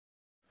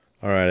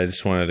All right, I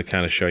just wanted to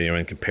kind of show you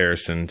in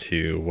comparison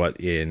to what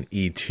an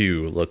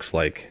E2 looks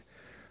like,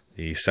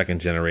 the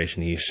second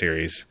generation E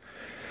series.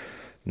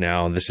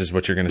 Now, this is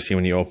what you're going to see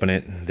when you open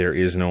it. There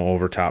is no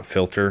overtop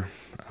filter.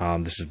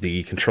 This is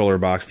the controller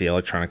box, the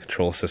electronic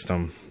control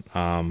system.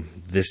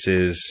 This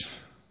is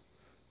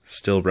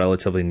still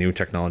relatively new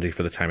technology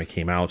for the time it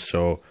came out,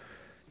 so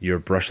your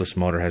brushless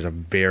motor has a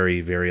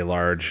very, very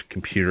large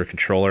computer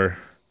controller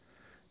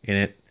in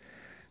it,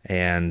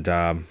 and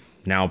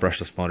now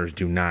brushless motors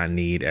do not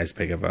need as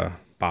big of a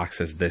box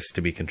as this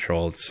to be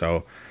controlled.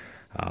 So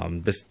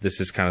this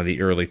is kind of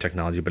the early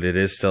technology, but it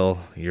is still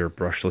your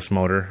brushless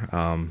motor,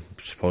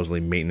 supposedly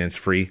maintenance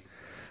free.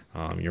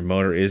 Your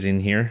motor is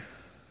in here,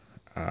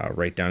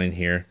 right down in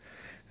here,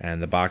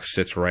 and the box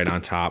sits right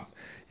on top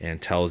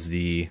and tells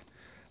the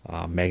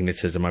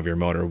magnetism of your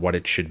motor what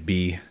it should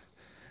be,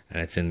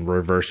 and it's in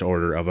reverse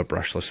order of a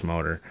brushless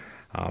motor.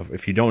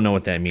 If you don't know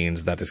what that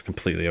means, that is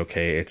completely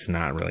okay. It's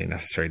not really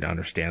necessary to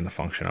understand the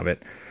function of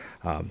it.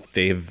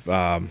 They've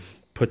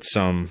put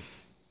some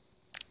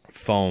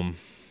foam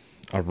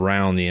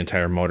around the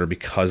entire motor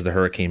because the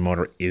Hurricane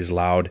motor is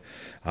loud.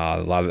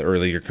 A lot of the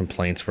earlier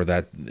complaints were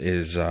that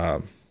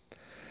the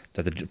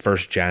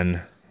first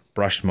gen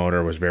brushed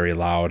motor was very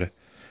loud,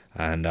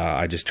 and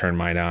I just turned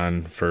mine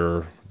on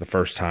for the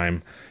first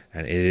time,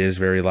 and it is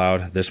very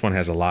loud. This one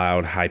has a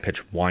loud,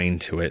 high-pitched whine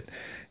to it,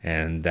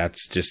 and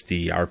that's just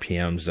the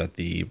RPMs that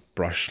the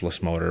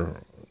brushless motor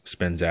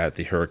spins at,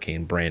 the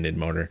Hurricane branded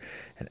motor.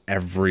 And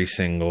every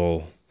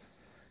single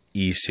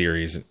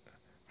E-Series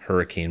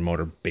Hurricane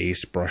motor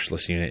base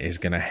brushless unit is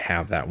going to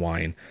have that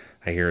whine.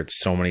 I hear it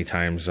so many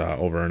times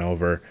over and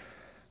over.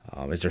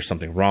 Is there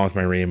something wrong with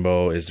my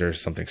Rainbow? Is there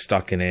something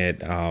stuck in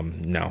it?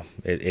 No,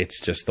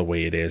 it's just the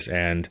way it is.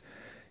 And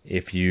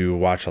if you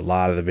watch a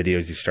lot of the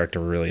videos, you start to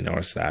really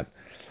notice that.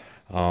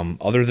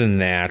 Other than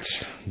that,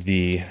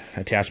 the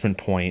attachment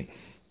point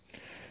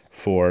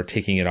for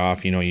taking it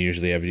off, you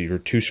usually have your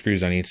two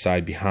screws on each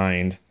side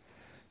behind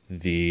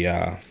the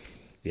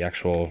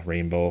actual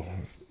Rainbow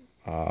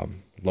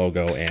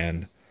logo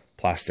and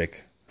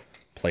plastic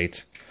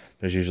plate.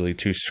 There's usually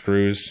two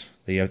screws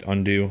that you have to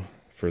undo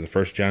for the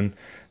first gen.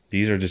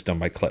 These are just done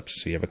by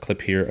clips. So you have a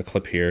clip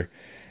here,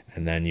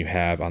 and then you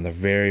have on the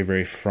very,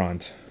 very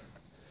front,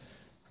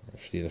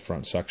 see the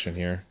front section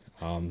here,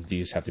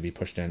 these have to be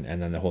pushed in,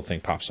 and then the whole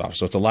thing pops off.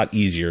 So it's a lot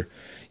easier,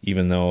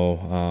 even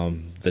though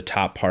the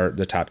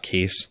top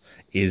case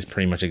is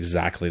pretty much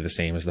exactly the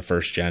same as the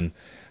first gen.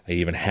 It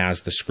even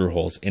has the screw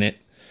holes in it,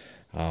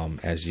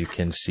 as you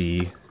can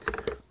see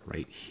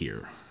right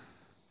here.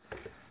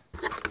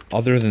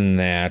 Other than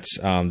that,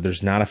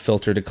 there's not a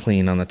filter to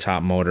clean on the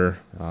top motor.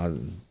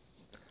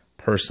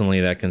 Personally,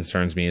 that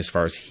concerns me as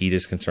far as heat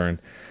is concerned.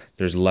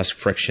 There's less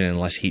friction and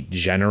less heat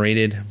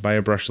generated by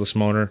a brushless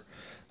motor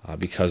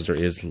because there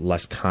is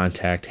less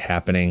contact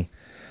happening.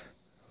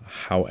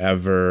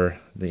 However,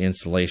 the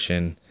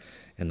insulation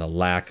and the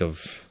lack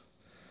of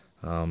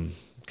kind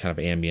of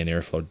ambient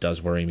airflow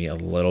does worry me a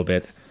little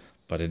bit,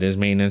 but it is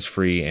maintenance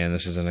free, and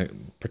this isn't a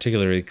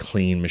particularly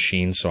clean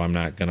machine, so I'm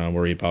not going to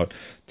worry about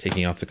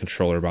taking off the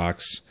controller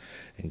box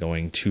and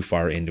going too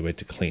far into it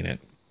to clean it.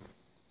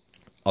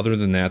 Other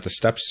than that, the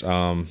steps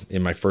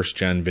in my first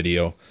gen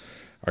video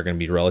are going to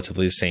be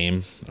relatively the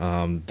same.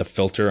 The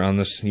filter on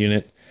this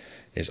unit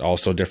is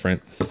also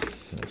different.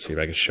 Let's see if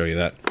I can show you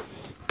that.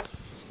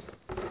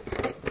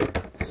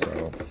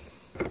 So,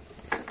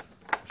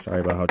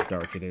 sorry about how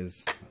dark it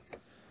is.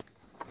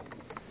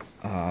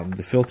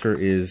 The filter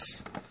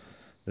is,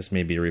 this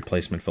may be a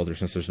replacement filter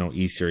since there's no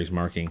E-Series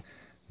marking.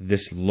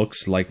 This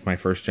looks like my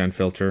first gen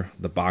filter,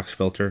 the box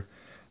filter.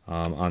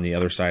 On the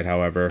other side,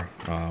 however,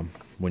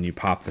 when you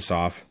pop this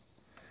off,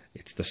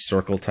 it's the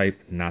circle type,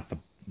 not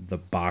the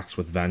box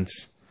with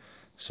vents.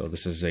 So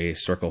this is a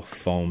circle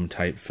foam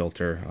type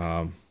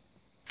filter.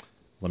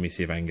 Let me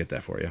see if I can get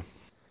that for you.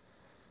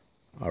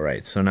 All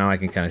right, so now I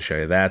can kind of show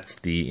you. That's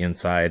the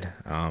inside.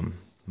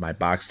 My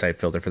box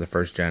type filter for the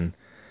first gen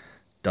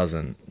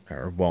doesn't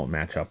or won't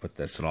match up with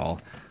this at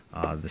all.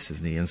 This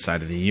is the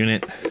inside of the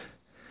unit.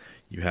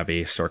 You have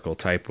a circle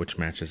type, which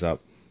matches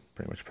up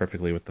pretty much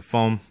perfectly with the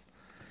foam.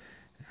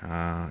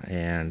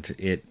 And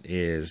it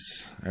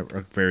is a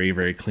very,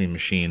 very clean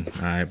machine.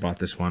 I bought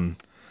this one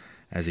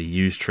as a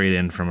used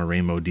trade-in from a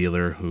Rainbow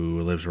dealer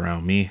who lives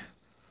around me.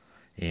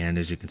 And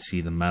as you can see,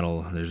 the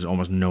metal, there's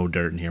almost no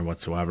dirt in here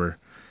whatsoever.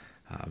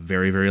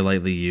 Very, very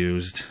lightly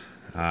used.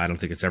 I don't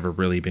think it's ever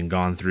really been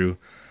gone through.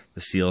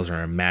 The seals are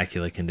in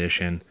immaculate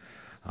condition.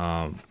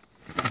 One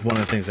of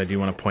the things I do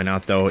want to point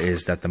out, though,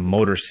 is that the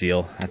motor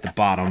seal at the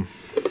bottom,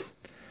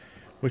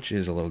 which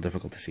is a little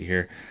difficult to see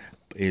here,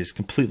 is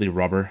completely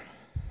rubber.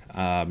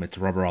 It's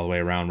rubber all the way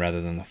around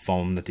rather than the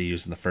foam that they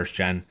used in the first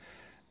gen.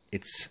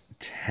 It's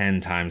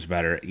 10 times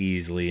better,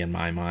 easily, in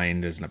my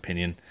mind, as an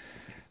opinion.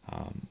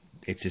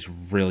 It's just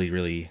really,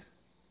 really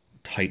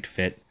tight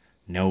fit,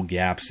 no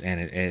gaps,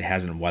 and it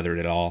hasn't weathered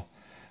at all.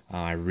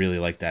 I really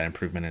like that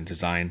improvement in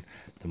design.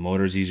 The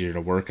motor's easier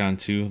to work on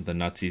too. The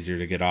nut's easier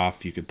to get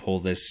off. You could pull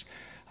this,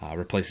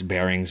 replace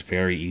bearings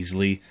very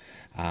easily.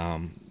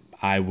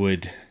 I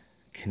would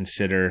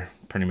consider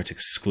pretty much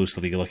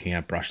exclusively looking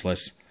at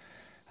brushless.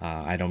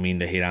 I don't mean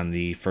to hate on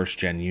the first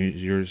gen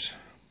users,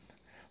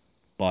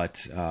 but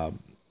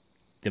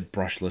the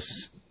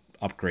brushless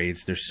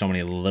upgrades, there's so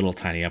many little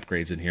tiny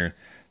upgrades in here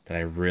that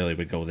I really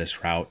would go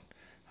this route.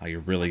 You're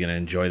really going to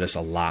enjoy this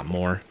a lot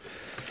more.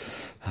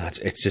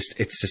 It's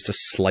just a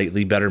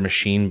slightly better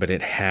machine, but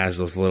it has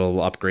those little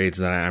upgrades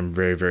that I'm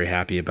very, very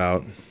happy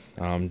about.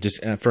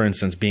 Just for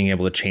instance, being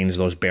able to change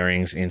those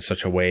bearings in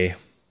such a way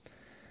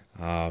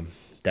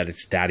that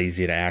it's that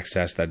easy to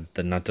access, that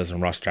the nut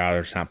doesn't rust out or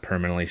it's not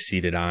permanently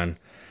seated on,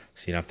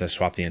 so you don't have to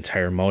swap the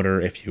entire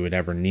motor if you would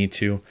ever need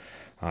to.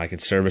 I can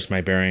service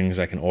my bearings,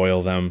 I can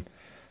oil them.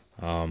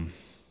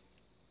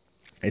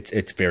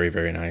 It's very,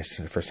 very nice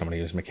for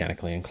somebody who's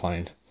mechanically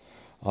inclined.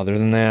 Other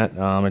than that,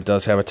 it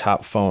does have a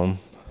top foam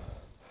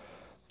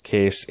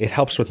case. It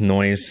helps with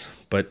noise,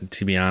 but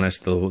to be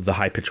honest, the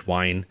high-pitched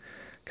whine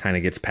kind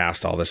of gets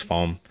past all this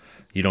foam.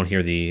 You don't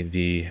hear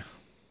the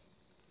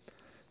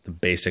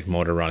basic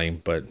motor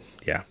running, but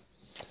yeah.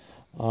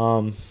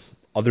 Other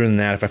than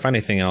that, if I find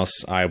anything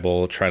else, I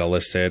will try to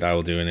list it. I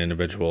will do an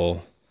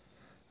individual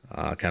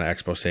kind of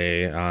expose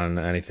on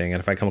anything, and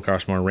if I come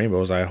across more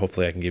rainbows,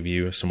 hopefully I can give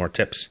you some more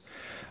tips.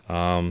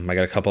 I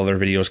got a couple other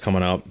videos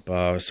coming up,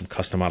 some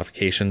custom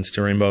modifications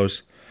to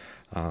rainbows,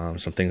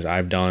 some things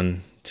I've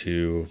done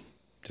to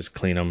just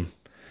clean them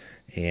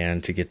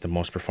and to get the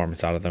most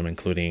performance out of them,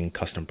 including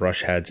custom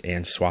brush heads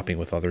and swapping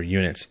with other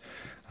units.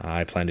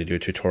 I plan to do a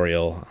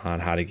tutorial on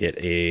how to get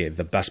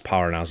the best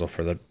power nozzle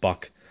for the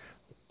buck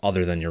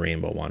other than your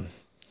rainbow one.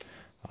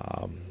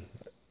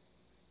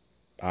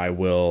 I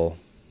will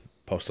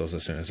post those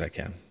as soon as I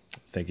can.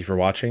 Thank you for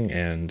watching,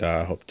 and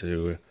hope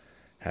to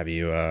have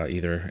you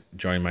either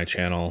join my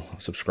channel,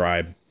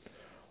 subscribe,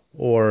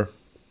 or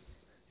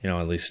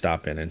at least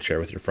stop in and share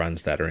with your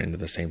friends that are into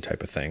the same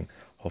type of thing.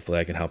 Hopefully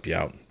I can help you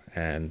out.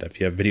 And if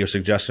you have video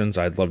suggestions,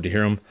 I'd love to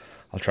hear them.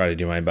 I'll try to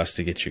do my best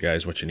to get you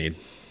guys what you need.